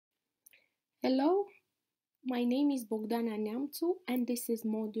Hello, my name is Bogdana Neamțu and this is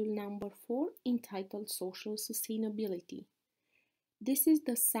module number 4 entitled Social Sustainability. This is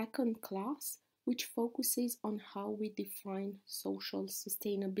the second class which focuses on how we define social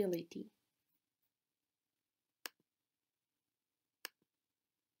sustainability.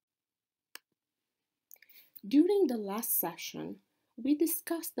 During the last session, we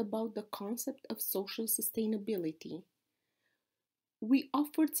discussed about the concept of social sustainability. We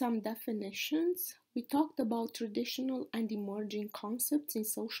offered some definitions, we talked about traditional and emerging concepts in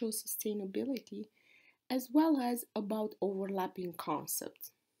social sustainability, as well as about overlapping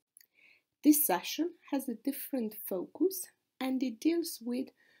concepts. This session has a different focus and it deals with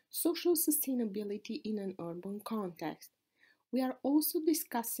social sustainability in an urban context. We are also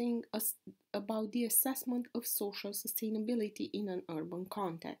discussing about the assessment of social sustainability in an urban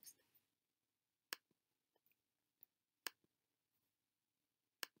context.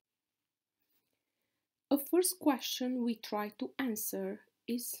 A first question we try to answer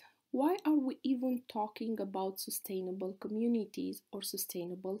is why are we even talking about sustainable communities or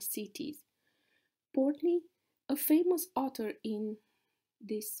sustainable cities? Portney, a famous author in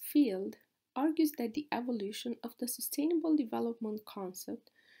this field, argues that the evolution of the sustainable development concept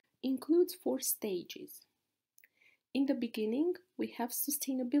includes four stages. In the beginning, we have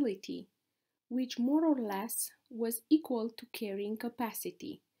sustainability, which more or less was equal to carrying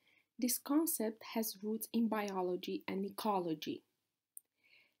capacity. This concept has roots in biology and ecology.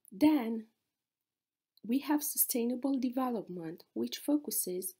 Then we have sustainable development, which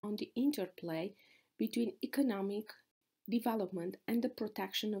focuses on the interplay between economic development and the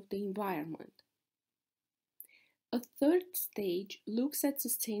protection of the environment. A third stage looks at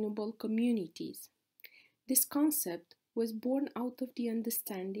sustainable communities. This concept was born out of the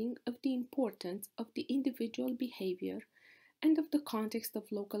understanding of the importance of the individual behavior and of the context of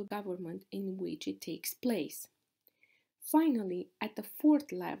local government in which it takes place. Finally, at the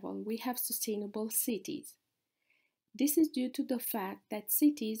fourth level, we have sustainable cities. This is due to the fact that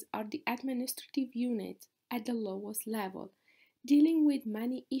cities are the administrative units at the lowest level, dealing with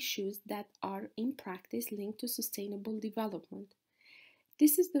many issues that are in practice linked to sustainable development.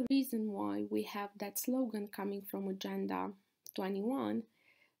 This is the reason why we have that slogan coming from Agenda 21,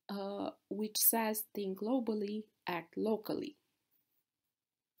 which says think globally, act locally.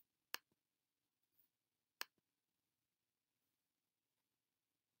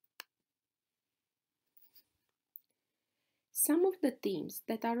 Some of the themes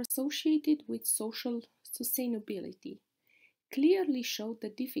that are associated with social sustainability clearly show the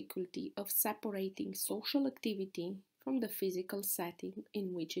difficulty of separating social activity from the physical setting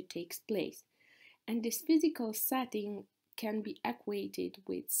in which it takes place, and this physical setting can be equated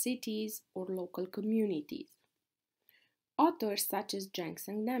with cities or local communities. Authors such as Jenks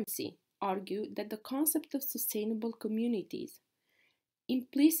and Dempsey argue that the concept of sustainable communities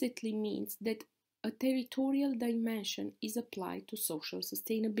implicitly means that a territorial dimension is applied to social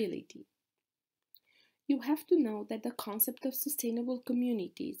sustainability. You have to know that the concept of sustainable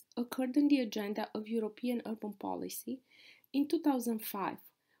communities occurred in the agenda of European urban policy in 2005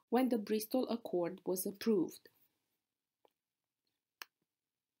 when the Bristol Accord was approved.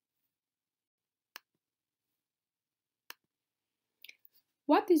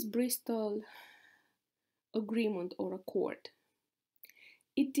 What is Bristol Agreement or Accord?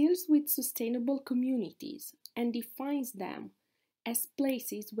 It deals with sustainable communities and defines them as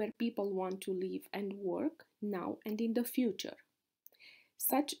places where people want to live and work now and in the future.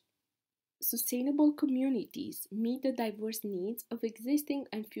 Such sustainable communities meet the diverse needs of existing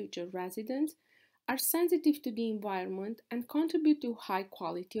and future residents, are sensitive to the environment, and contribute to high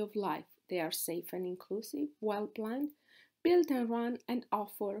quality of life. They are safe and inclusive, well planned, built and run, and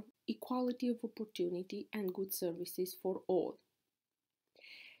offer equality of opportunity and good services for all.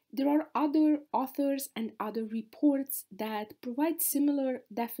 There are other authors and other reports that provide similar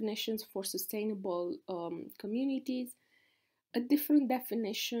definitions for sustainable communities. A different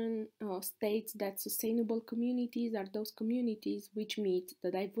definition states that sustainable communities are those communities which meet the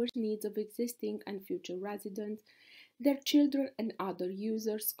diverse needs of existing and future residents, their children and other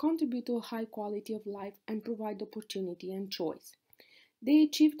users, contribute to a high quality of life, and provide opportunity and choice. They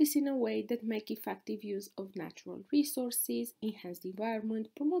achieve this in a way that make effective use of natural resources, enhance the environment,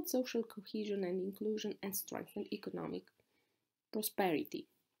 promote social cohesion and inclusion, and strengthen economic prosperity.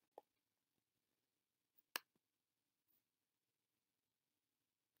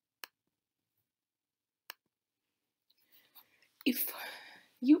 If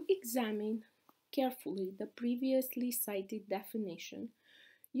you examine carefully the previously cited definition,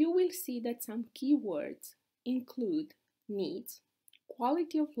 you will see that some key words include needs,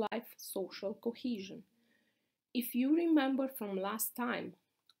 quality of life, social cohesion. If you remember from last time,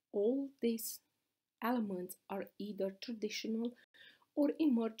 all these elements are either traditional or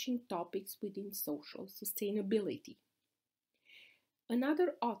emerging topics within social sustainability.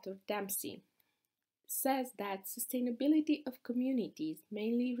 Another author, Dempsey, says that sustainability of communities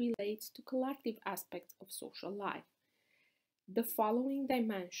mainly relates to collective aspects of social life. The following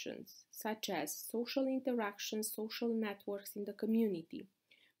dimensions, such as social interactions, social networks in the community,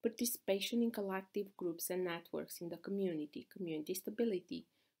 participation in collective groups and networks in the community, community stability,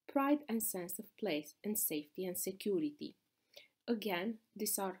 pride and sense of place, and safety and security. Again,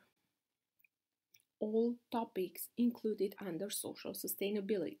 these are all topics included under social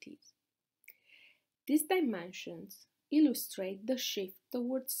sustainability. These dimensions illustrate the shift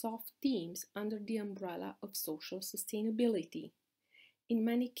towards soft themes under the umbrella of social sustainability. In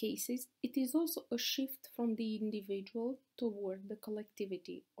many cases, it is also a shift from the individual toward the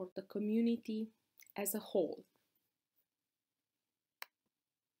collectivity or the community as a whole.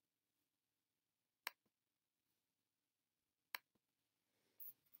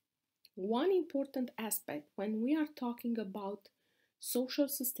 One important aspect when we are talking about social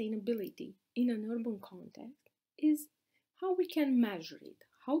sustainability in an urban context is how we can measure it.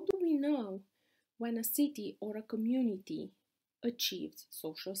 How do we know when a city or a community achieves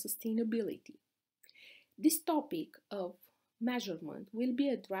social sustainability? This topic of measurement will be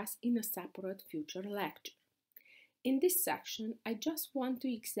addressed in a separate future lecture. In this section, I just want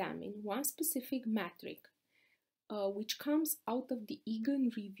to examine one specific metric which comes out of the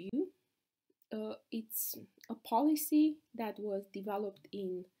Egan Review. It's a policy that was developed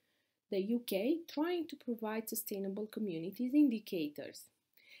in the UK trying to provide sustainable communities indicators.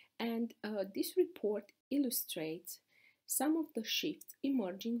 And this report illustrates some of the shifts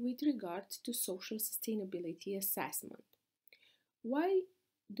emerging with regards to social sustainability assessment. Why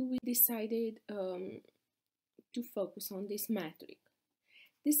do we decided to focus on this metric?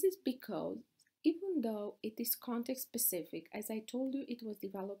 This is because even though it is context specific, as I told you, it was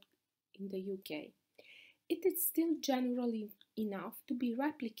developed in the UK, it is still generally enough to be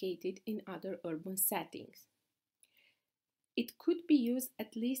replicated in other urban settings. It could be used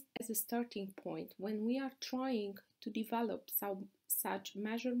at least as a starting point when we are trying to develop such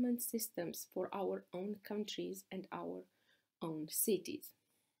measurement systems for our own countries and our own cities.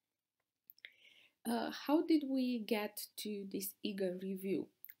 How did we get to this Egan review?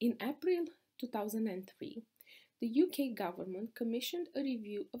 In April 2003, the UK government commissioned a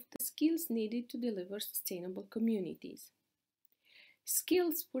review of the skills needed to deliver sustainable communities.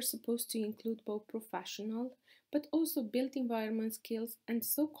 Skills were supposed to include both professional but also built environment skills and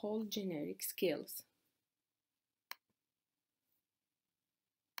so-called generic skills.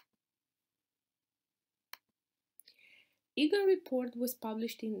 Egan report was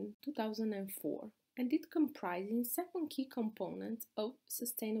published in 2004 and it comprises 7 key components of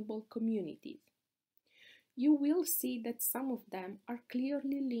sustainable communities. You will see that some of them are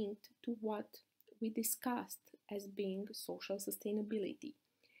clearly linked to what we discussed as being social sustainability.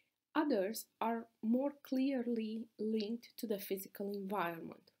 Others are more clearly linked to the physical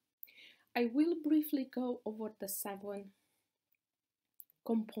environment. I will briefly go over the 7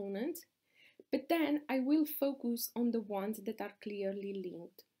 components, but then I will focus on the ones that are clearly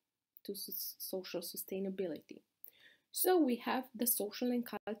linked to social sustainability. So we have the social and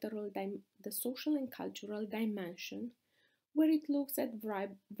cultural dimension, where it looks at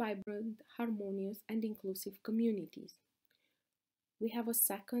vibrant, harmonious, and inclusive communities. We have a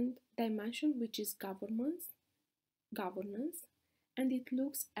second dimension, which is governance, and it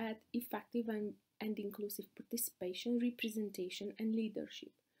looks at effective and inclusive participation, representation, and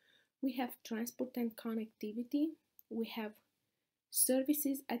leadership. We have transport and connectivity. We have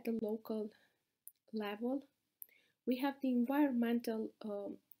services at the local level. We have the environmental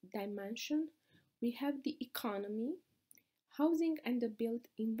dimension. We have the economy, housing and the built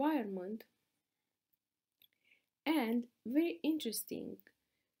environment. And very interesting,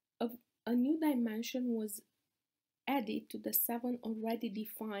 a new dimension was added to the 7 already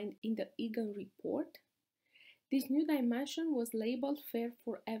defined in the Egan report. This new dimension was labeled Fair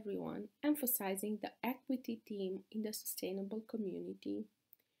for Everyone, emphasizing the equity theme in the sustainable community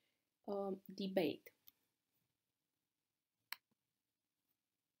debate.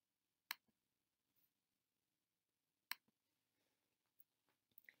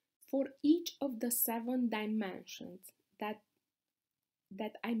 For each of the 7 dimensions that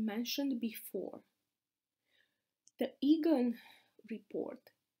I mentioned before, the Egan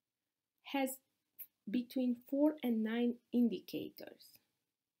report has between 4 and 9 indicators.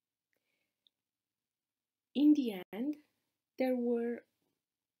 In the end, there were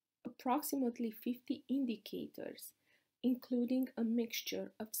approximately 50 indicators, including a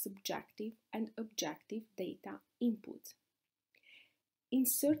mixture of subjective and objective data inputs. In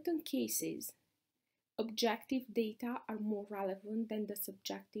certain cases, objective data are more relevant than the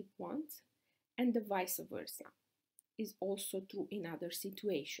subjective ones, and the vice versa is also true in other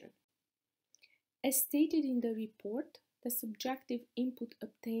situations. As stated in the report, the subjective input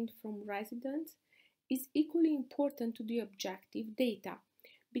obtained from residents is equally important to the objective data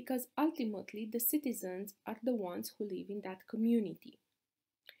because ultimately the citizens are the ones who live in that community.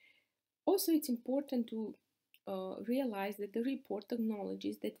 Also, it's important to realize that the report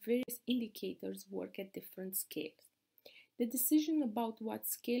acknowledges that various indicators work at different scales. The decision about what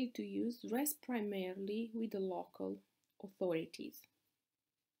scale to use rests primarily with the local authorities.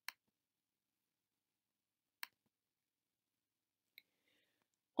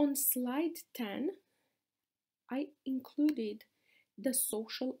 On slide 10, I included the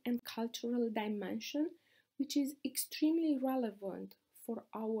social and cultural dimension, which is extremely relevant for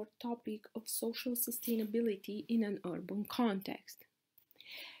our topic of social sustainability in an urban context.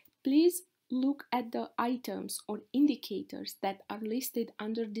 Please look at the items or indicators that are listed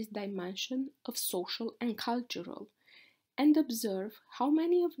under this dimension of social and cultural and observe how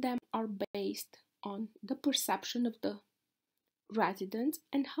many of them are based on the perception of the residents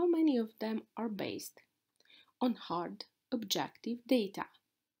and how many of them are based on hard objective data.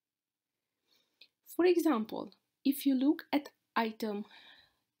 For example, if you look at item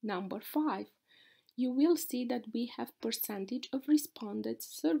number 5, you will see that we have percentage of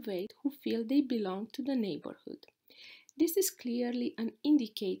respondents surveyed who feel they belong to the neighborhood. This is clearly an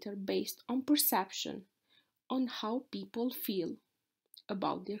indicator based on perception on how people feel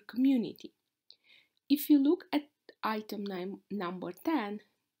about their community. If you look at item number 10,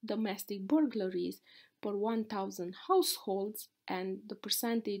 domestic burglaries per 1,000 households and the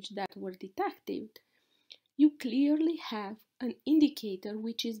percentage that were detected, you clearly have an indicator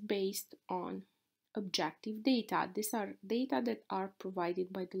which is based on objective data. These are data that are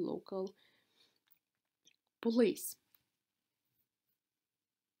provided by the local police.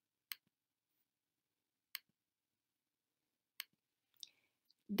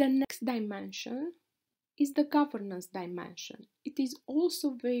 The next dimension is the governance dimension. It is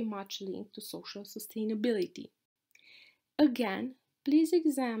also very much linked to social sustainability. Again, please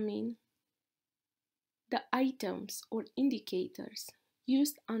examine the items or indicators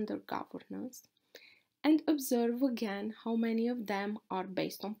used under governance and observe again how many of them are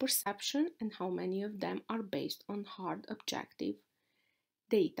based on perception and how many of them are based on hard objective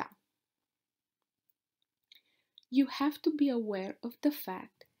data. You have to be aware of the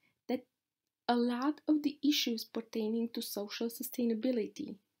fact that a lot of the issues pertaining to social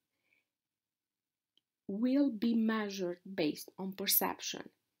sustainability will be measured based on perception.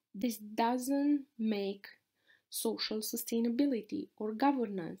 This doesn't make social sustainability or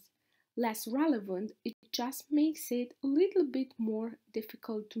governance less relevant, it just makes it a little bit more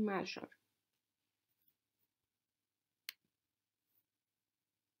difficult to measure.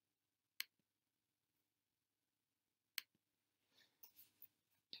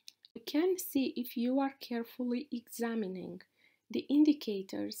 You can see if you are carefully examining the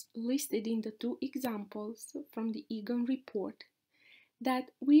indicators listed in the two examples from the Egan report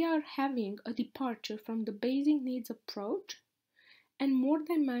that we are having a departure from the basic needs approach and more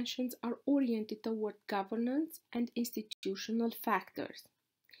dimensions are oriented toward governance and institutional factors.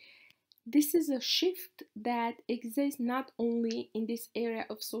 This is a shift that exists not only in this area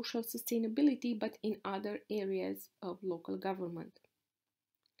of social sustainability but in other areas of local government.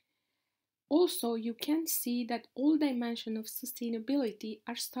 Also, you can see that all dimensions of sustainability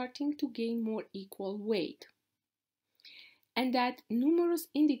are starting to gain more equal weight, and that numerous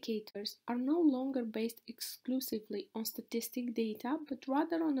indicators are no longer based exclusively on statistic data, but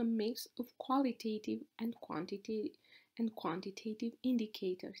rather on a mix of qualitative and quantitative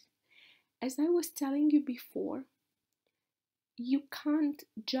indicators. As I was telling you before, you can't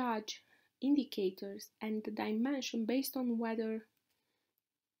judge indicators and the dimension based on whether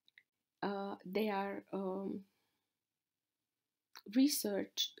they are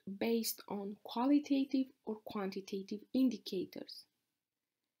researched based on qualitative or quantitative indicators.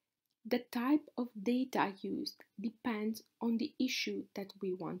 The type of data used depends on the issue that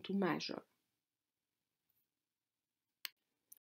we want to measure.